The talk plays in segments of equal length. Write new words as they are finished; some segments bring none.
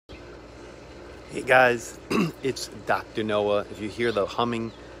Hey guys, it's Dr. Noah. If you hear the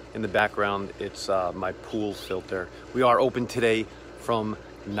humming in the background, it's my pool filter. We are open today from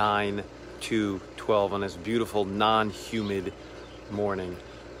 9 to 12 on this beautiful non-humid morning.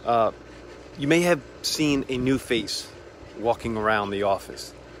 You may have seen a new face walking around the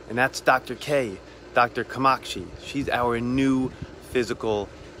office, and that's Dr. K, Dr. Kamakshi. She's our new physical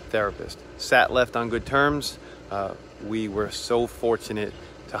therapist. Sat left on good terms. We were so fortunate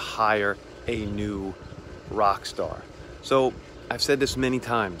to hire a new rock star. So I've said this many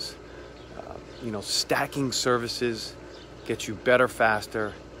times, stacking services gets you better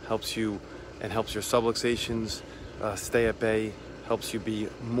faster, helps you and helps your subluxations stay at bay, helps you be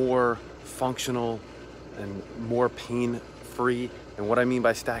more functional and more pain free. And what I mean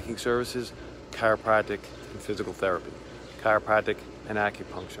by stacking services: chiropractic and physical therapy, chiropractic and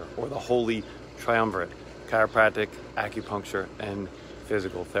acupuncture, or the holy triumvirate: chiropractic, acupuncture, and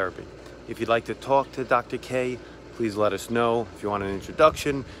physical therapy. If you'd like to talk to Dr. K, please let us know. If you want an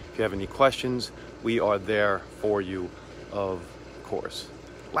introduction, if you have any questions, we are there for you, of course.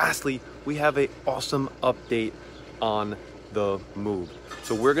 Lastly, we have an awesome update on the move.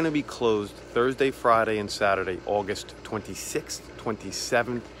 So we're going to be closed Thursday, Friday, and Saturday, August 26th,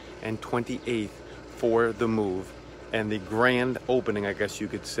 27th, and 28th for the move. And the grand opening, I guess you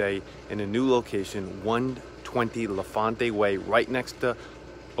could say, in a new location, 120 LaFonte Way, right next to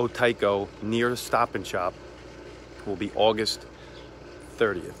Otaiko, near Stop and Shop, will be August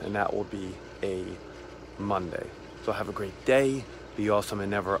 30th, and that will be a Monday. So have a great day, be awesome and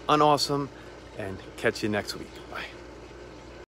never unawesome, and catch you next week. Bye.